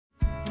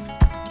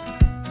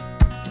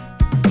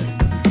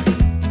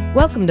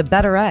Welcome to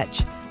Better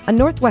Edge, a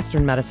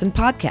Northwestern Medicine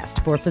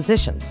podcast for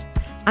physicians.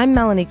 I'm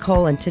Melanie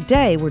Cole, and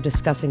today we're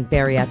discussing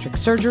bariatric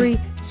surgery,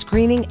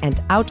 screening, and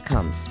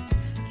outcomes.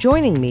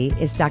 Joining me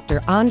is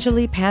Dr.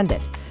 Anjali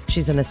Pandit.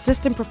 She's an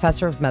assistant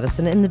professor of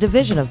medicine in the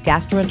Division of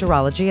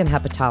Gastroenterology and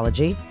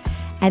Hepatology,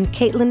 and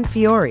Caitlin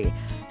Fiore.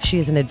 She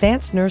is an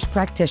advanced nurse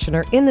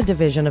practitioner in the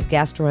Division of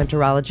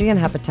Gastroenterology and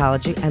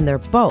Hepatology, and they're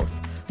both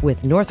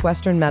with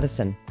Northwestern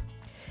Medicine.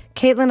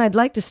 Caitlin, I'd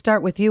like to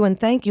start with you, and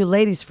thank you,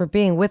 ladies, for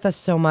being with us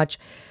so much.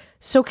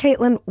 So,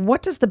 Caitlin,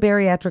 what does the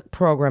bariatric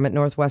program at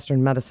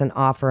Northwestern Medicine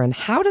offer, and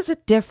how does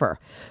it differ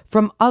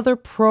from other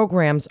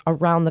programs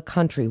around the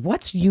country?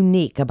 What's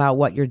unique about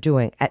what you're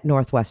doing at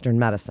Northwestern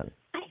Medicine?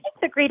 I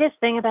think the greatest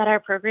thing about our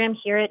program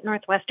here at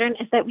Northwestern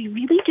is that we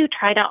really do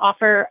try to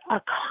offer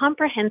a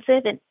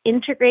comprehensive and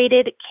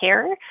integrated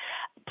care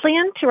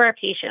plan to our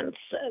patients.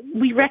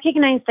 We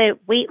recognize that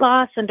weight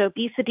loss and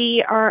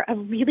obesity are a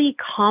really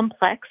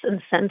complex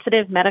and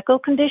sensitive medical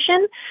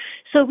condition,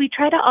 so we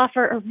try to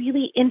offer a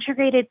really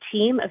integrated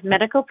team of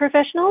medical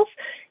professionals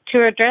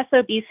to address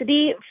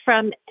obesity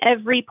from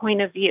every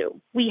point of view.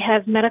 We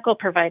have medical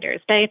providers,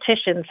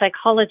 dietitians,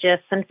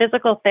 psychologists, and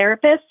physical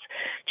therapists,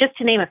 just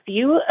to name a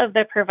few of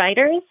the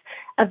providers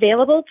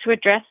available to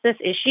address this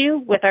issue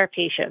with our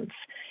patients.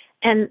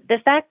 And the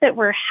fact that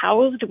we're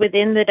housed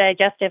within the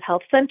Digestive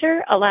Health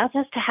Center allows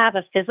us to have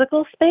a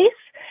physical space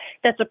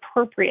that's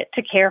appropriate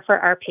to care for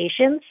our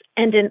patients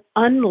and an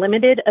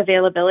unlimited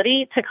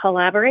availability to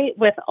collaborate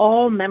with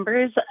all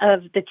members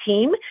of the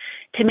team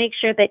to make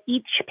sure that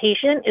each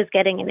patient is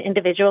getting an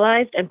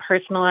individualized and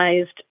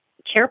personalized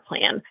care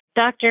plan.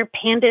 Dr.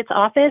 Pandit's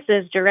office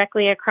is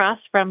directly across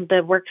from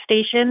the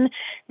workstation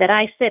that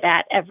I sit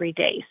at every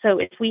day. So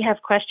if we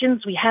have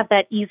questions, we have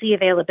that easy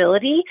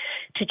availability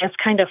to just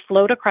kind of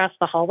float across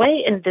the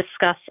hallway and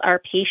discuss our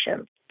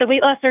patients. The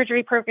weight loss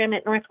surgery program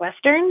at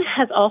Northwestern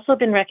has also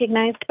been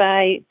recognized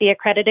by the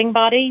accrediting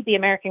body, the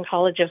American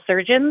College of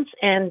Surgeons,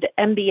 and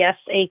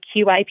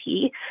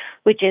MBSAQIP,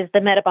 which is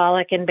the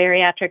Metabolic and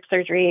Bariatric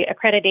Surgery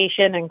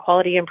Accreditation and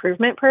Quality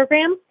Improvement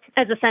Program,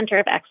 as a center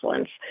of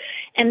excellence.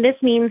 And this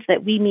means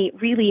that we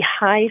meet really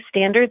high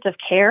standards of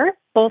care,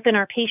 both in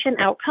our patient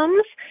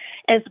outcomes,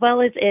 as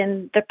well as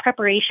in the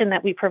preparation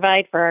that we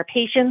provide for our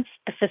patients,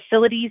 the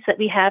facilities that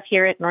we have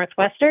here at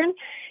Northwestern,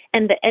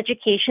 and the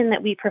education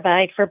that we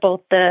provide for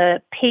both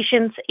the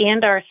patients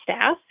and our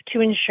staff to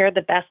ensure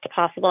the best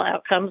possible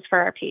outcomes for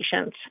our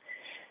patients.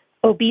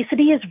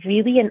 Obesity is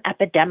really an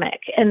epidemic,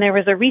 and there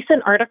was a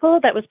recent article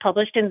that was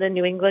published in the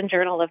New England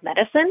Journal of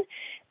Medicine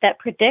that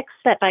predicts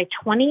that by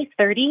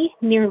 2030,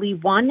 nearly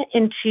 1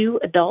 in 2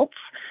 adults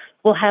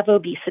will have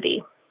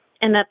obesity,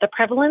 and that the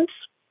prevalence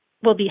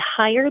will be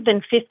higher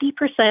than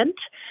 50%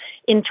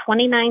 in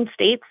 29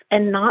 states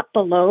and not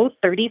below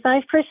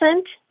 35%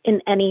 in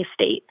any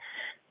state.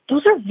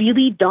 Those are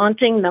really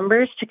daunting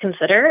numbers to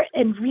consider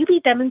and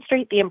really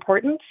demonstrate the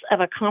importance of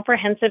a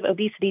comprehensive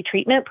obesity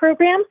treatment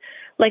program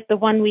like the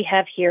one we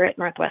have here at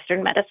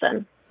Northwestern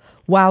Medicine.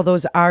 Wow,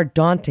 those are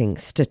daunting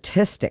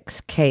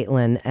statistics,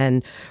 Caitlin,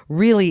 and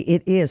really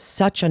it is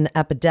such an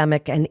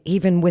epidemic, and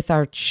even with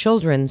our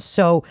children.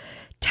 So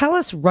tell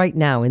us right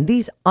now, in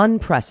these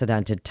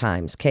unprecedented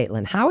times,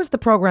 Caitlin, how has the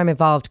program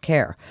Evolved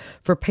Care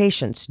for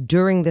patients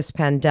during this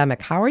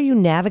pandemic? How are you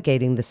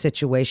navigating the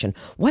situation?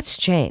 What's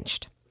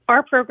changed?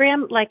 Our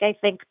program, like I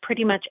think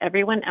pretty much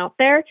everyone out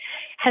there,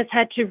 has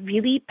had to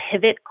really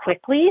pivot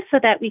quickly so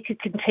that we could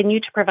continue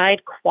to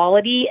provide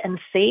quality and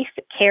safe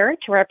care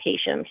to our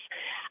patients.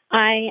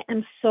 I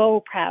am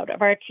so proud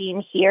of our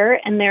team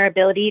here and their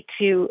ability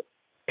to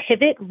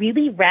pivot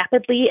really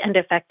rapidly and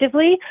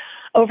effectively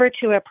over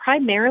to a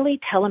primarily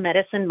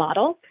telemedicine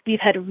model. We've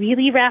had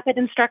really rapid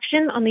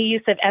instruction on the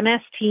use of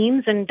MS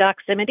Teams and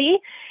Doximity,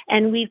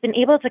 and we've been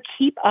able to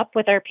keep up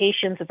with our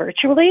patients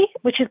virtually,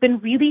 which has been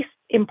really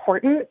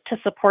important to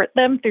support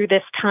them through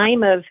this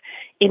time of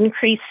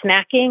increased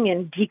snacking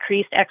and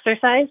decreased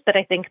exercise that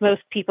I think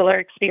most people are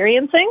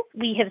experiencing.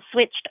 We have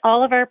switched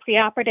all of our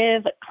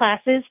preoperative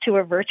classes to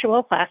a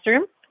virtual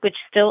classroom, which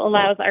still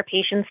allows our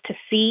patients to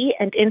see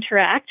and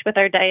interact with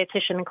our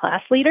dietitian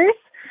class leaders.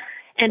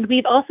 And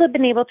we've also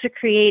been able to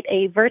create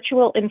a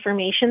virtual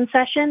information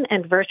session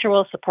and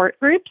virtual support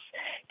groups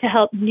to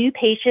help new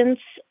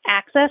patients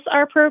access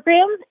our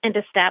program and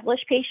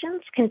established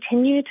patients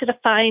continue to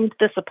find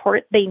the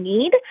support they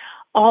need,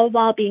 all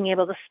while being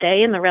able to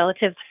stay in the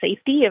relative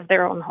safety of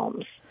their own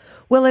homes.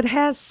 Well, it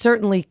has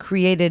certainly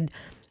created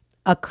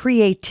a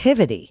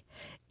creativity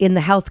in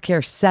the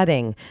healthcare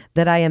setting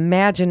that I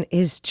imagine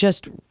is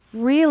just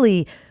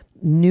really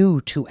new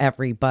to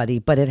everybody,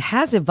 but it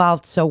has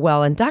evolved so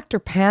well. And Dr.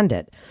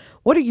 Pandit,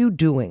 what are you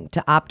doing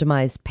to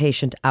optimize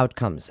patient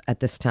outcomes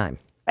at this time?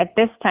 At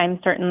this time,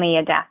 certainly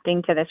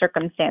adapting to the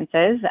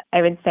circumstances.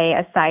 I would say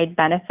a side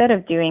benefit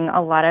of doing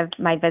a lot of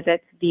my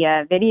visits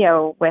via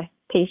video with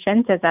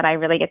patients is that I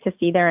really get to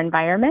see their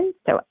environment.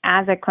 So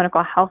as a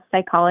clinical health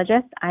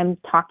psychologist, I'm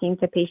talking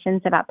to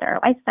patients about their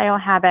lifestyle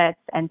habits.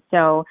 And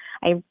so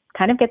I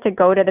kind of get to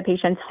go to the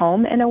patient's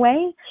home in a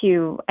way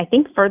to, I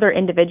think, further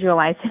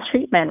individualize the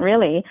treatment,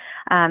 really.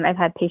 I've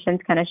had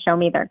patients kind of show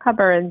me their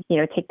cupboards,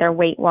 take their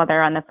weight while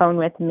they're on the phone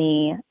with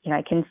me.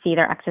 I can see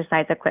their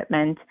exercise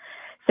equipment.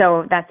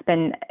 So that's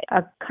been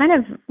a kind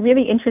of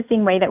really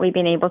interesting way that we've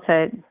been able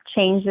to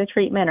change the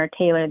treatment or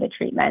tailor the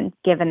treatment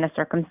given the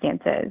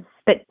circumstances.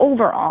 But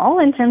overall,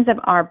 in terms of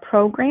our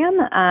program,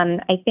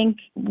 I think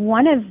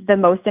one of the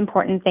most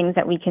important things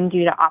that we can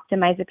do to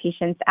optimize a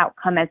patient's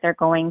outcome as they're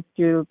going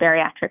through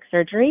bariatric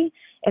surgery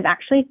is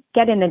actually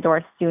get in the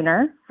door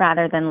sooner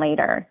rather than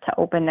later to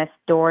open this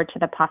door to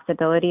the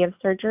possibility of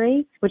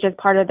surgery, which is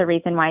part of the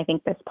reason why I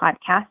think this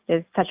podcast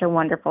is such a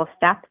wonderful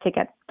step to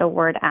get the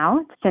word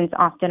out, since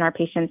often our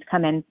patients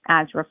come in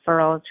as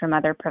referrals from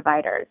other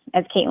providers.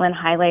 As Caitlin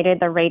highlighted,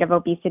 the rate of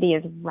obesity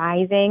is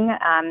rising,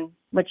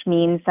 which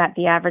means that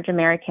the average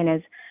American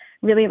is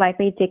really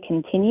likely to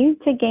continue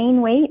to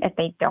gain weight if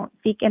they don't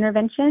seek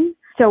intervention.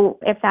 So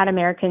if that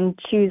American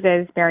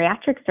chooses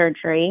bariatric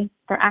surgery,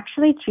 they're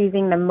actually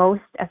choosing the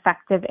most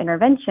effective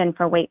intervention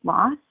for weight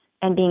loss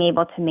and being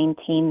able to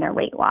maintain their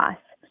weight loss.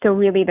 So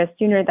really, the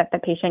sooner that the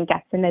patient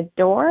gets in the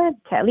door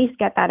to at least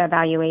get that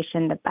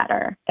evaluation, the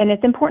better. And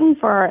it's important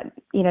for,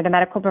 the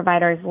medical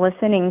providers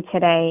listening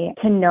today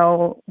to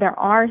know there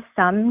are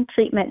some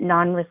treatment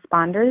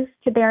non-responders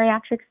to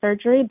bariatric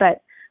surgery,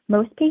 but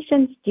most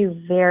patients do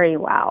very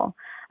well.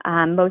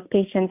 Most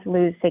patients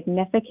lose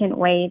significant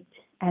weight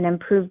and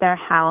improve their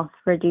health,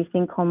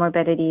 reducing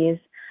comorbidities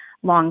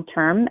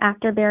long-term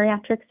after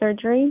bariatric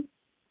surgery.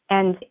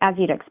 And as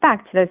you'd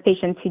expect, those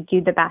patients who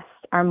do the best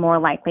are more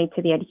likely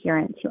to be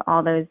adherent to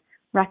all those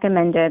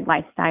recommended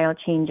lifestyle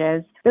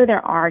changes, though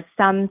there are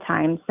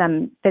sometimes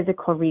some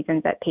physical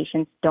reasons that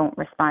patients don't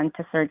respond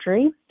to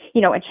surgery.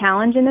 A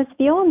challenge in this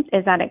field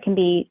is that it can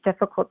be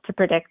difficult to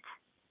predict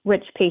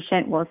which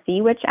patient will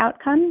see which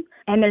outcome.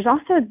 And there's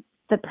also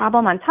the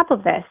problem on top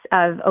of this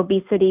of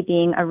obesity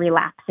being a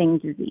relapsing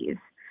disease.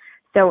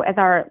 So as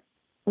our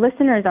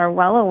listeners are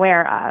well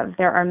aware of,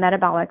 there are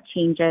metabolic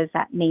changes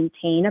that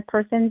maintain a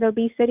person's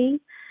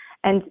obesity.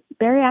 And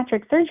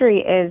bariatric surgery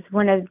is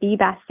one of the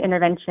best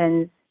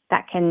interventions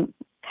that can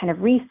kind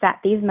of reset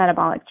these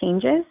metabolic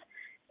changes.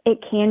 It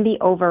can be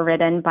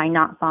overridden by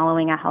not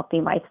following a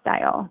healthy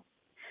lifestyle.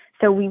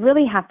 So we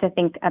really have to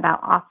think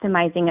about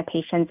optimizing a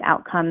patient's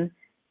outcome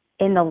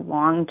in the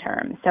long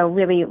term, so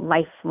really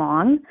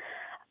lifelong.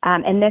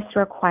 And this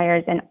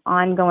requires an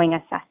ongoing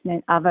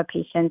assessment of a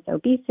patient's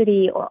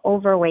obesity or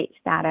overweight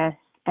status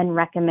and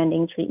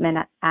recommending treatment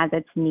as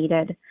it's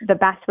needed. The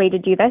best way to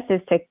do this is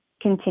to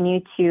continue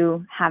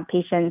to have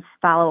patients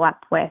follow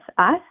up with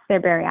us,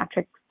 their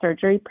bariatric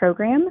surgery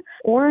program,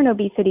 or an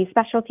obesity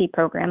specialty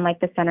program like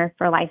the Center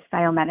for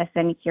Lifestyle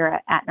Medicine here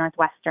at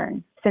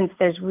Northwestern, since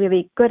there's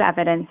really good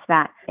evidence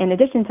that in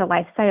addition to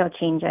lifestyle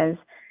changes,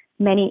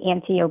 many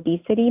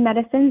anti-obesity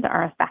medicines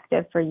are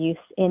effective for use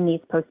in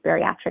these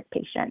post-bariatric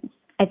patients.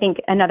 I think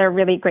another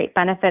really great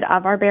benefit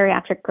of our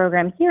bariatric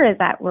program here is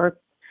that we're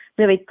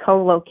really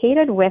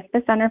co-located with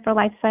the Center for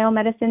Lifestyle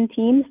Medicine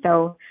team.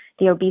 So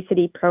the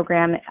obesity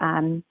program,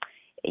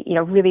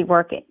 really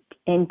work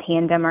in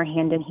tandem or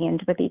hand in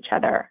hand with each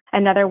other.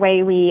 Another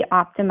way we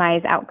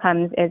optimize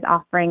outcomes is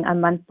offering a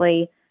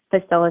monthly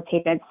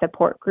facilitated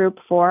support group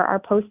for our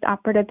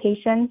post-operative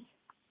patients.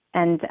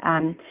 And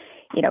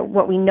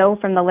what we know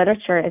from the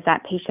literature is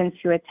that patients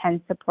who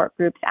attend support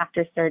groups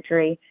after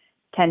surgery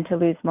tend to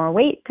lose more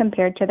weight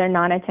compared to their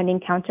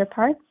non-attending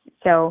counterparts.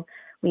 So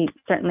we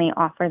certainly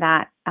offer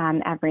that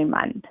every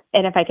month.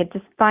 And if I could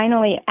just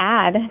finally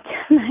add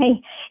to my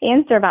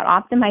answer about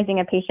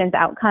optimizing a patient's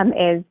outcome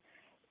is,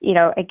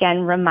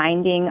 again,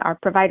 reminding our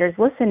providers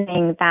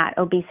listening that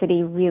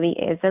obesity really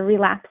is a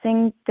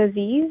relapsing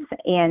disease,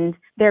 and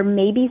there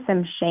may be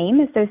some shame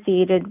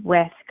associated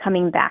with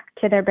coming back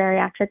to their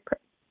bariatric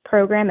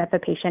program if a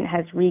patient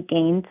has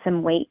regained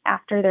some weight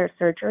after their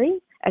surgery.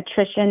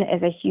 Attrition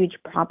is a huge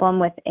problem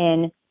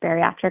within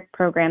bariatric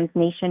programs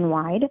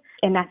nationwide,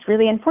 and that's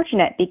really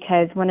unfortunate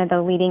because one of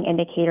the leading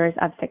indicators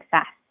of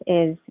success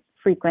is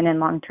frequent and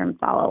long-term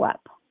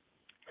follow-up.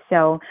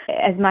 So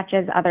as much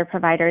as other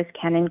providers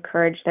can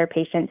encourage their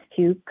patients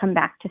to come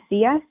back to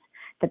see us,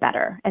 the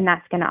better, and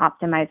that's going to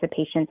optimize the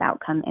patient's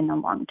outcome in the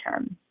long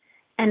term.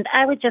 And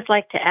I would just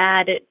like to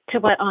add to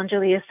what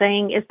Anjali is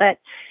saying is that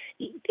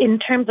in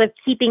terms of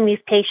keeping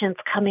these patients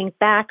coming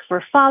back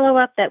for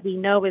follow-up that we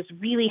know is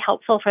really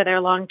helpful for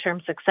their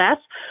long-term success,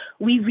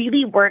 we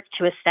really work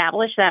to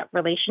establish that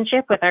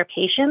relationship with our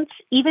patients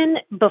even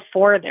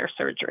before their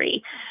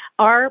surgery.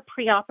 Our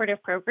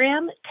preoperative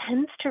program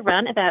tends to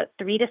run about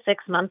 3 to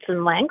 6 months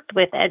in length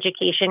with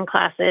education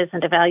classes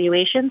and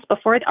evaluations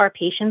before our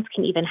patients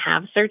can even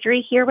have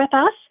surgery here with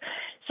us.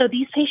 So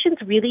these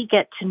patients really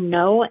get to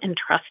know and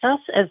trust us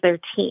as their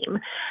team.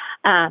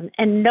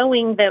 And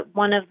knowing that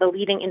one of the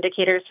leading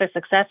indicators for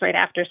success right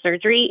after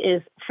surgery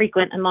is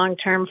frequent and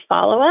long-term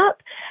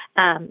follow-up,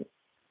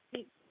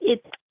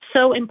 it's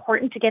so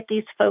important to get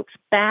these folks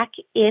back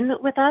in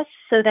with us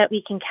so that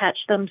we can catch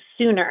them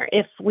sooner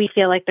if we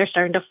feel like they're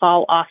starting to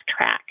fall off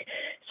track.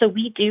 So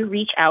we do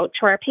reach out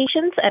to our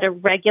patients at a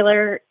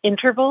regular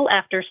interval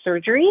after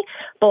surgery,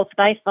 both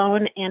by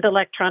phone and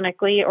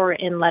electronically or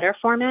in letter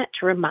format,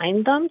 to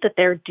remind them that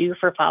they're due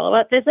for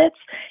follow-up visits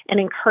and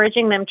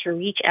encouraging them to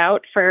reach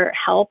out for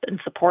help and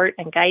support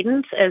and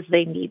guidance as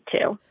they need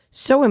to.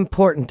 So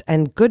important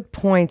and good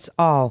points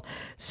all.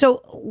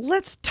 So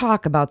let's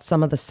talk about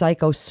some of the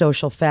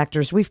psychosocial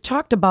factors. We've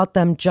talked about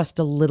them just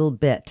a little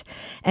bit.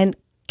 And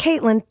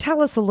Caitlin,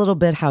 tell us a little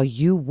bit how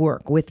you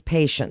work with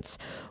patients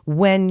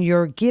when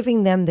you're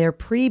giving them their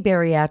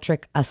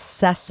pre-bariatric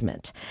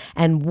assessment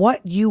and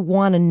what you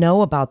want to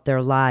know about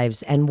their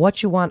lives and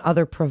what you want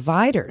other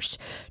providers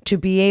to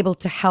be able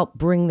to help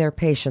bring their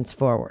patients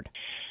forward.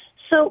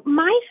 So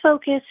my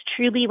focus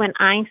truly when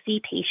I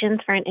see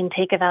patients for an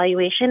intake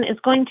evaluation is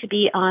going to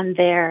be on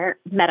their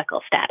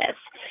medical status.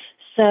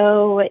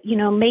 So,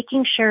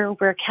 making sure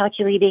we're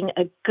calculating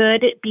a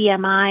good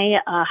BMI,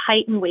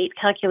 height and weight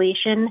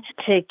calculation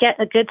to get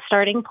a good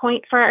starting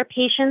point for our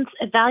patients,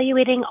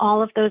 evaluating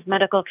all of those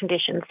medical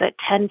conditions that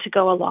tend to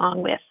go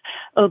along with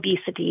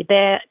obesity,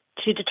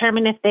 to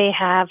determine if they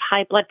have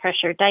high blood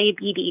pressure,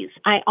 diabetes.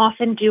 I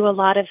often do a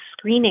lot of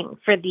screening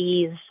for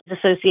these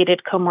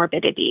associated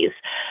comorbidities,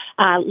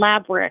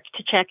 lab work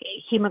to check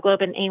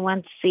hemoglobin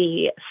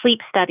A1C, sleep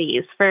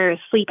studies for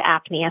sleep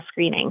apnea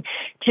screening,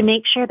 to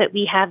make sure that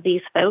we have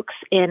these folks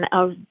in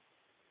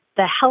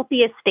the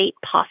healthiest state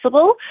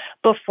possible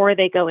before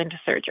they go into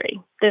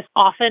surgery. This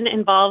often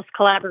involves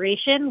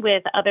collaboration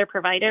with other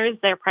providers,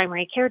 their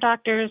primary care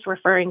doctors,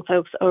 referring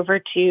folks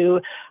over to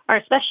our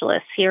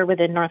specialists here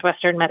within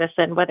Northwestern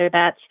Medicine, whether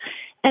that's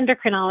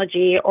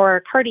endocrinology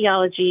or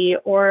cardiology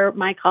or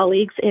my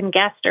colleagues in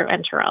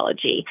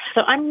gastroenterology.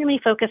 So I'm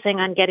really focusing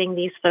on getting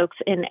these folks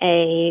in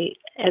a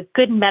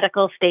good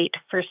medical state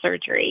for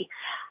surgery.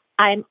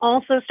 I'm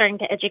also starting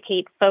to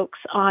educate folks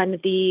on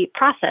the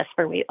process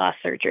for weight loss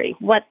surgery,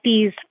 what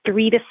these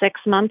 3 to 6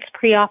 months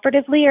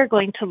preoperatively are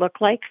going to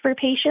look like for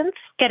patients,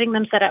 getting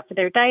them set up for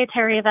their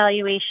dietary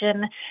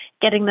evaluation,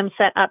 getting them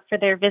set up for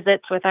their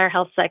visits with our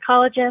health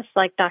psychologists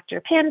like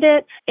Dr.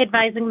 Pandit,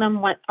 advising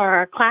them what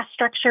our class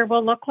structure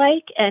will look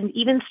like, and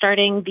even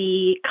starting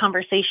the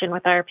conversation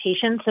with our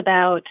patients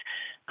about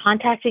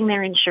contacting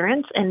their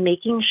insurance and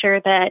making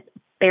sure that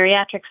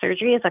bariatric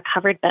surgery is a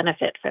covered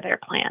benefit for their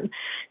plan.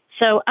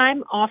 So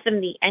I'm often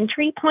the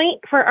entry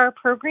point for our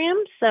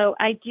program. So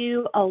I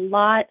do a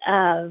lot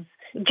of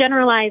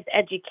generalized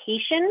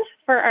education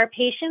for our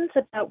patients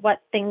about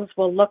what things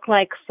will look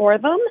like for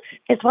them,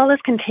 as well as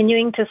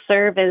continuing to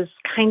serve as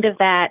kind of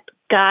that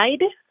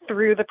guide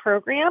through the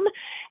program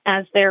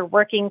as they're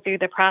working through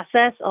the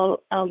process.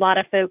 A lot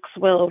of folks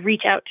will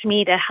reach out to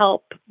me to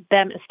help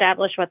them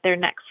establish what their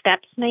next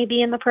steps may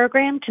be in the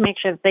program to make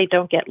sure that they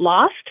don't get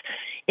lost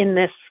in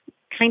this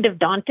kind of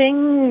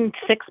daunting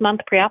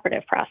 6-month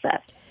preoperative process.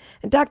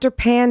 And Dr.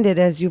 Pandit,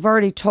 as you've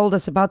already told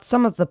us about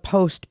some of the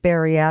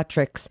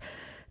post-bariatrics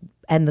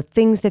and the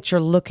things that you're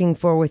looking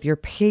for with your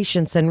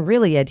patients, and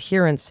really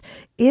adherence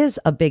is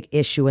a big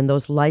issue in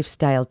those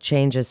lifestyle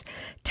changes.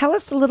 Tell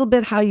us a little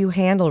bit how you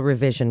handle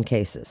revision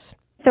cases.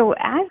 So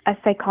as a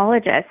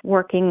psychologist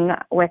working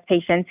with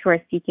patients who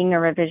are seeking a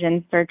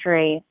revision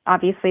surgery,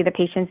 obviously the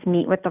patients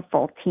meet with the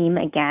full team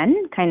again,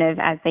 kind of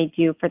as they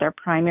do for their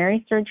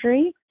primary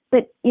surgery.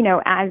 But,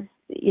 as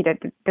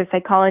the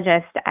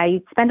psychologist,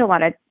 I spend a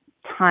lot of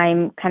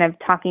time kind of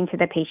talking to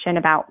the patient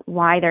about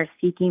why they're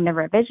seeking the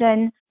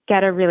revision,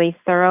 get a really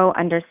thorough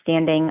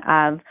understanding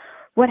of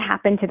what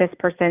happened to this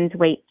person's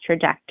weight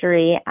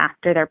trajectory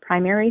after their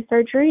primary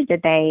surgery.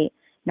 Did they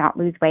not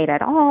lose weight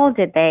at all?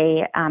 Did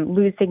they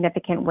lose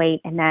significant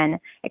weight and then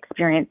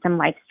experience some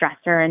life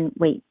stressor and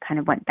weight kind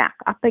of went back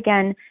up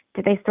again?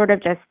 Did they sort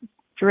of just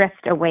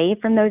drift away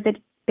from those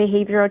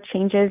behavioral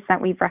changes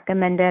that we've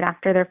recommended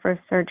after their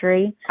first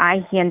surgery?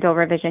 I handle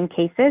revision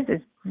cases as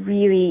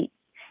really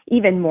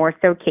even more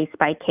so case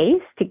by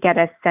case to get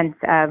a sense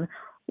of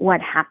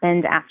what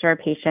happened after a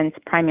patient's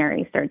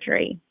primary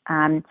surgery.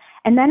 And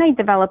then I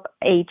develop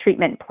a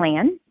treatment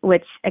plan,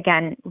 which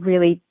again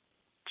really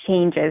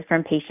changes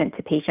from patient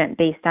to patient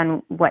based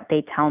on what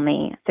they tell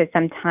me. So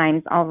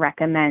sometimes I'll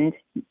recommend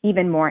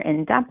even more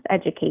in-depth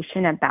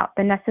education about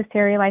the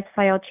necessary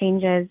lifestyle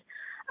changes.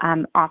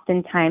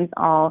 Oftentimes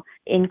I'll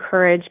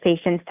encourage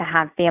patients to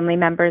have family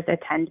members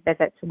attend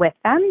visits with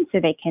them so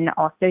they can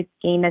also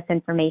gain this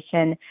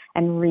information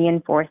and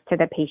reinforce to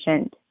the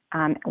patient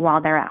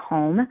while they're at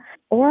home.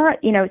 Or,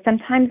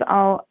 sometimes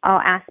I'll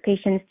ask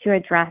patients to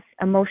address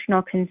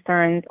emotional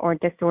concerns or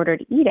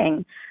disordered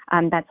eating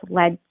that's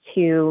led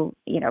to,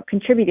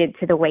 contributed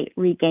to the weight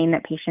regain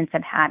that patients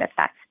have had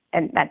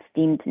and that's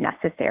deemed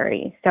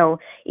necessary. So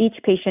each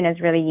patient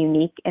is really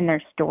unique in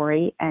their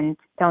story and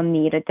they'll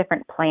need a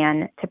different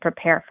plan to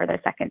prepare for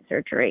their second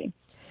surgery.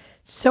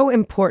 So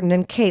important.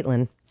 And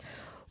Caitlin,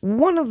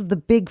 one of the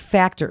big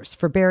factors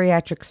for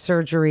bariatric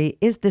surgery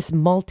is this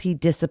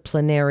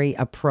multidisciplinary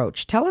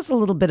approach. Tell us a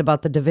little bit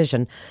about the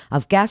division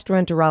of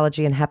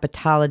gastroenterology and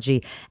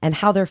hepatology and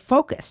how they're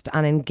focused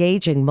on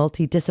engaging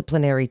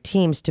multidisciplinary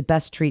teams to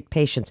best treat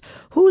patients.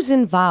 Who's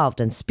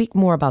involved? And speak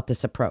more about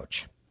this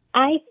approach.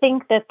 I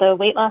think that the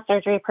weight loss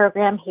surgery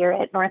program here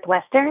at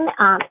Northwestern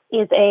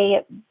is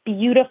a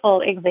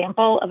beautiful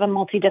example of a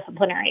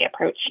multidisciplinary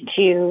approach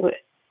to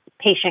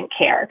patient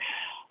care.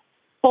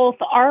 Both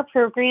our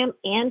program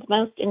and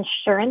most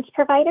insurance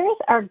providers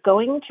are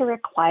going to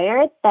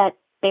require that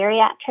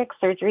bariatric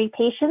surgery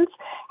patients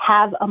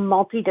have a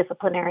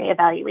multidisciplinary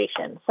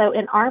evaluation. So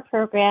in our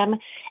program,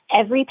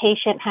 every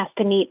patient has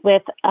to meet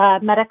with a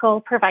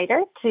medical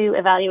provider to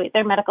evaluate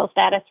their medical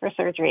status for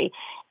surgery.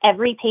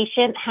 Every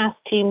patient has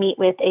to meet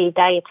with a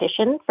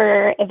dietitian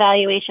for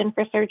evaluation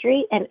for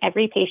surgery, and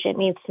every patient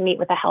needs to meet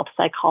with a health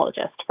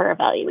psychologist for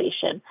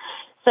evaluation.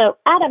 So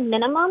at a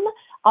minimum,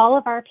 all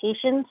of our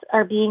patients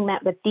are being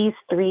met with these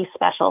three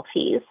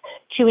specialties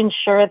to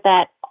ensure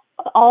that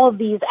all of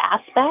these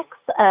aspects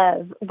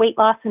of weight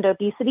loss and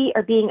obesity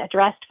are being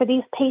addressed for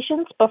these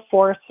patients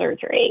before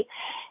surgery.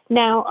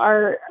 Now,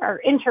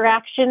 our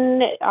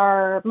interaction,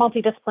 our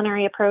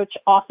multidisciplinary approach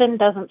often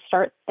doesn't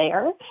start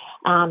there.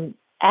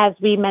 As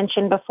we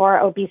mentioned before,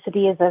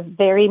 obesity is a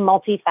very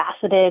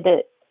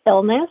multifaceted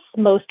illness.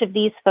 Most of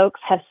these folks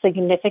have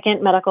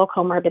significant medical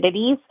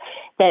comorbidities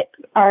that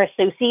are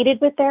associated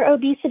with their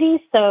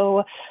obesity.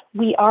 So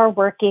we are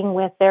working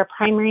with their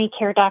primary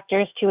care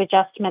doctors to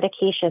adjust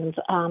medications.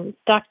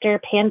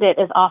 Dr. Pandit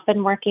is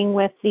often working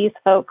with these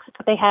folks.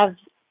 They have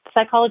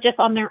psychologists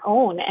on their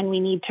own, and we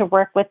need to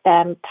work with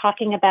them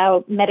talking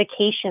about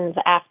medications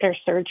after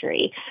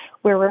surgery.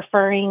 We're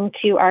referring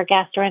to our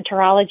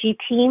gastroenterology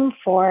team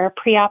for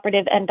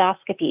preoperative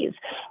endoscopies.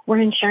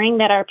 We're ensuring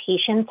that our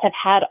patients have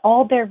had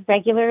all their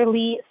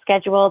regularly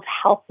scheduled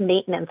health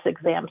maintenance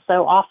exams.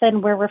 So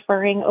often we're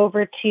referring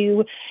over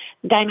to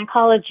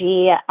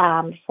gynecology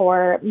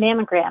for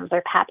mammograms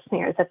or pap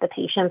smears if the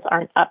patients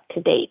aren't up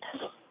to date.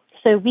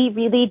 So we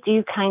really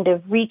do kind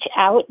of reach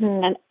out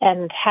and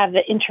have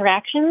the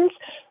interactions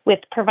with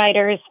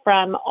providers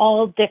from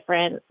all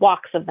different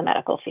walks of the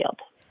medical field.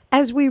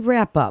 As we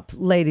wrap up,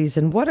 ladies,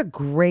 and what a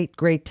great,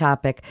 great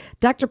topic.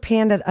 Dr.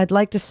 Pandit, I'd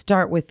like to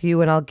start with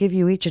you, and I'll give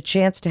you each a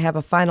chance to have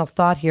a final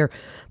thought here.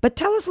 But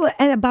tell us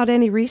about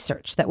any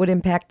research that would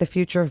impact the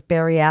future of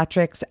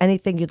bariatrics,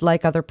 anything you'd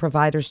like other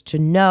providers to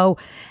know,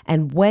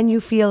 and when you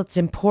feel it's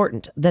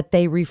important that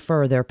they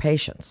refer their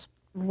patients.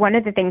 One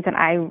of the things that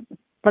I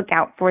look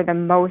out for the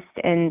most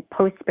in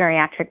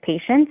post-bariatric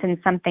patients, and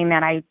something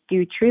that I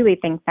do truly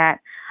think that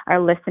our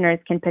listeners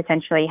can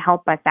potentially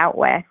help us out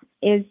with,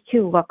 is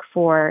to look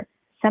for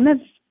some of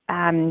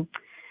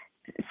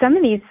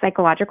these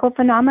psychological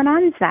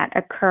phenomenons that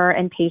occur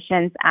in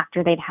patients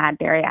after they've had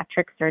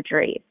bariatric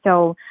surgery.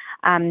 So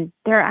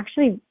there are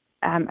actually,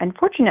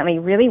 unfortunately,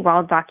 really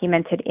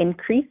well-documented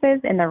increases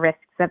in the risks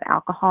of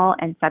alcohol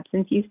and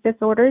substance use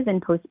disorders in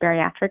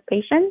post-bariatric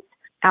patients.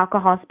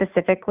 Alcohol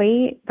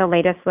specifically, the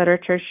latest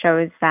literature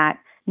shows that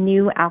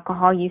new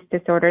alcohol use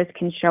disorders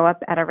can show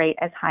up at a rate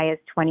as high as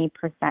 20%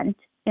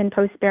 in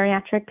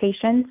post-bariatric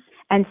patients.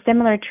 And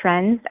similar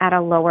trends at a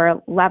lower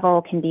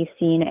level can be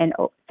seen in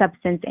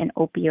substance and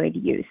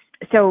opioid use.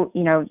 So,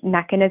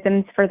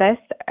 mechanisms for this,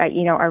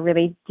 are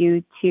really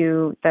due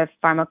to the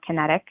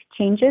pharmacokinetic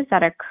changes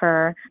that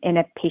occur in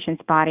a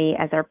patient's body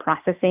as they're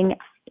processing,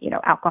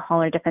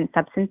 alcohol or different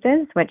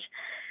substances, which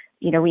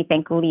we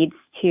think leads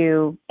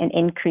to an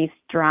increased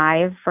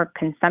drive for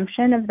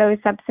consumption of those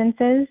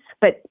substances.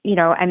 But,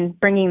 I'm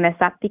bringing this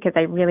up because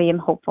I really am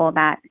hopeful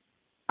that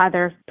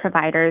other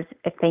providers,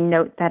 if they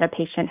note that a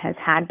patient has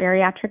had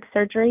bariatric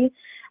surgery,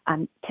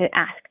 to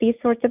ask these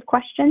sorts of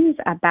questions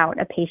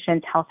about a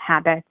patient's health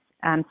habits,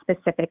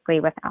 specifically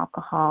with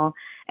alcohol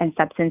and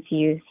substance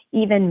use,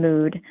 even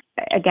mood.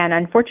 Again,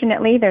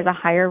 unfortunately, there's a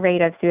higher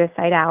rate of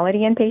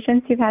suicidality in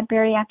patients who've had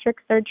bariatric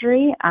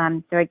surgery.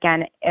 So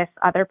again, if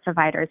other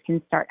providers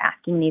can start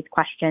asking these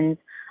questions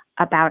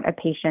about a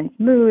patient's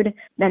mood,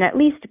 then at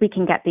least we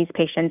can get these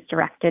patients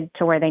directed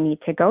to where they need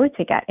to go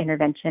to get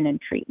intervention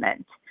and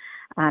treatment.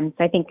 So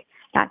I think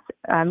that's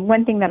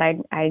one thing that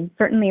I'd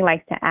certainly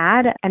like to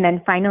add. And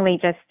then finally,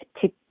 just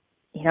to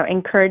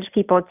encourage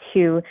people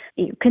to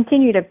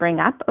continue to bring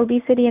up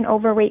obesity and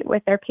overweight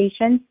with their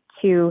patients,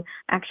 to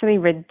actually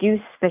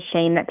reduce the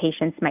shame that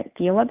patients might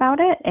feel about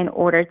it in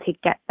order to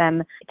get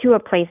them to a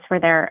place where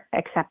they're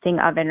accepting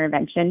of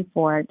intervention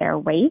for their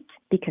weight.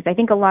 Because I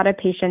think a lot of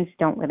patients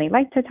don't really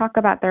like to talk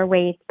about their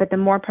weight, but the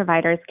more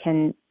providers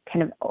can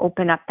kind of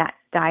open up that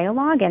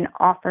dialogue and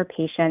offer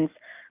patients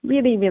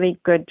really, really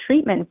good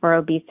treatment for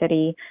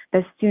obesity,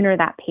 the sooner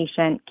that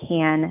patient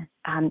can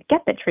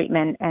get the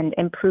treatment and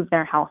improve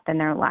their health and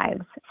their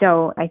lives.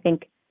 So I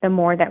think the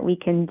more that we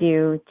can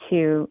do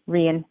to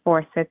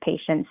reinforce with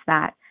patients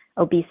that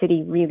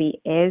obesity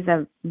really is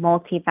a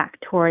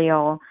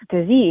multifactorial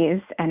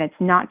disease, and it's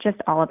not just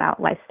all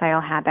about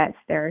lifestyle habits.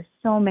 There are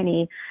so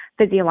many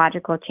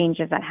physiological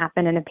changes that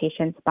happen in a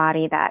patient's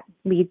body that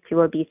lead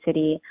to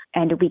obesity,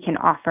 and we can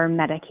offer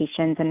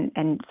medications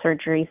and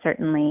surgery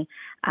certainly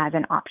as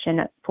an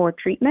option for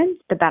treatment,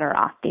 the better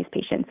off these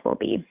patients will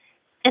be.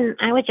 And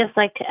I would just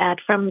like to add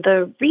from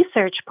the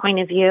research point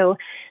of view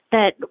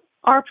that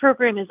our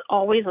program is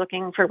always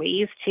looking for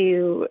ways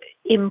to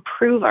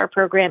improve our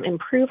program,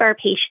 improve our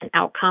patient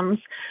outcomes.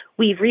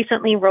 We've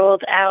recently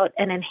rolled out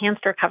an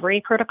enhanced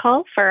recovery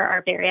protocol for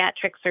our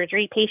bariatric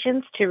surgery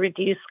patients to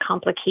reduce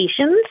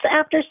complications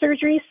after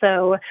surgery.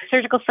 So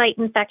surgical site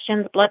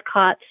infections, blood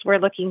clots, we're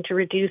looking to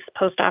reduce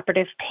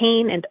postoperative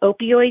pain and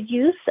opioid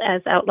use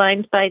as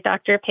outlined by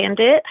Dr.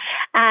 Pandit.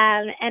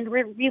 And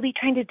we're really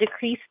trying to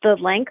decrease the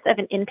length of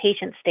an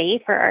inpatient stay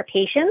for our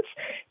patients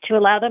to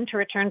allow them to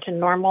return to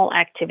normal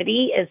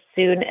activity as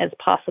soon as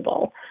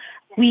possible.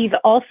 We've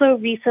also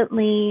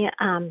recently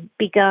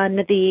begun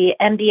the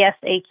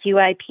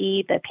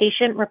MDSA-QIP, the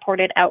Patient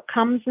Reported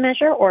Outcomes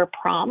Measure, or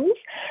PROMS,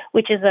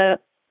 which is a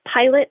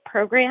pilot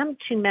program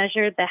to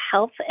measure the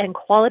health and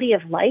quality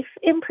of life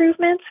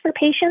improvements for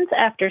patients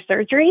after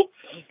surgery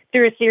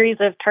through a series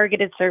of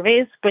targeted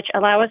surveys, which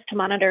allow us to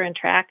monitor and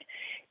track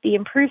the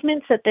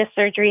improvements that this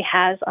surgery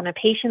has on a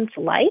patient's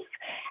life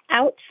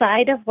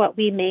outside of what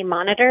we may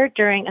monitor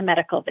during a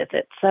medical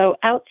visit. So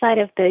outside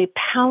of the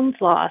pounds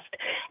lost,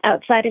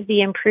 outside of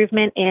the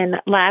improvement in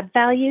lab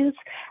values,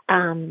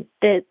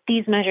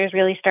 these measures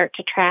really start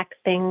to track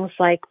things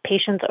like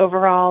patients'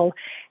 overall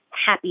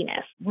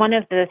happiness. One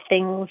of the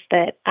things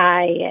that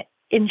I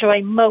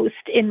enjoy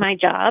most in my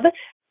job,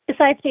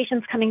 besides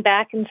patients coming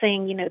back and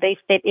saying, they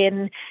fit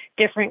in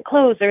different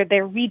clothes or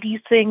they're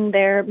reducing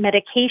their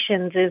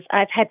medications, is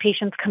I've had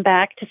patients come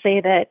back to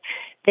say that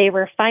they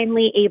were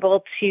finally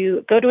able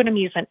to go to an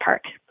amusement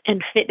park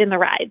and fit in the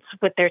rides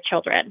with their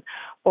children,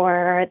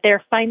 or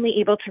they're finally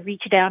able to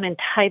reach down and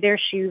tie their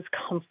shoes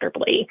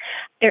comfortably.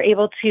 They're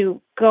able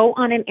to go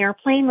on an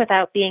airplane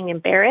without being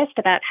embarrassed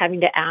about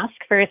having to ask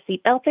for a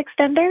seatbelt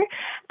extender.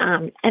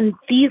 And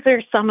these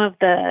are some of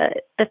the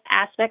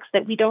aspects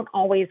that we don't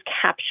always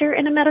capture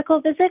in a medical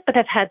visit, but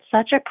have had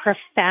such a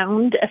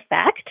profound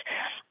effect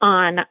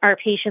on our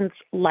patient's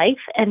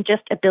life and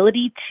just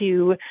ability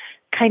to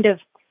kind of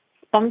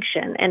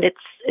function. And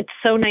it's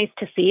so nice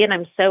to see, and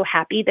I'm so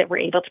happy that we're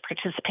able to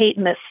participate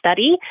in this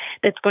study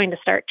that's going to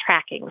start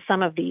tracking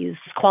some of these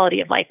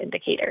quality of life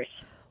indicators.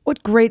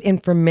 What great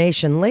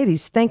information.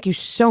 Ladies, thank you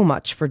so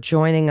much for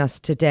joining us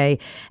today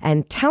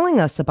and telling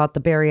us about the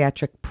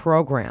bariatric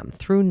program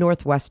through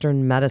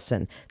Northwestern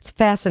Medicine. It's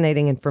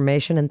fascinating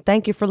information, and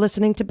thank you for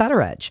listening to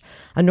Better Edge,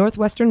 a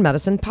Northwestern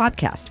Medicine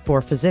podcast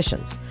for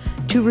physicians.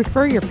 To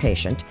refer your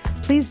patient,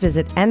 please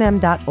visit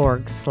nm.org/DHC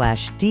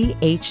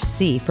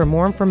for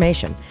more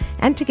information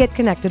and to get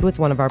connected with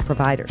one of our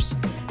providers.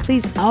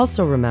 Please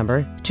also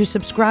remember to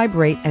subscribe,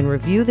 rate, and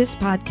review this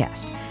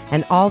podcast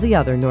and all the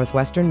other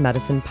Northwestern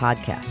Medicine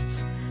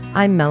podcasts.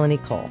 I'm Melanie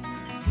Cole.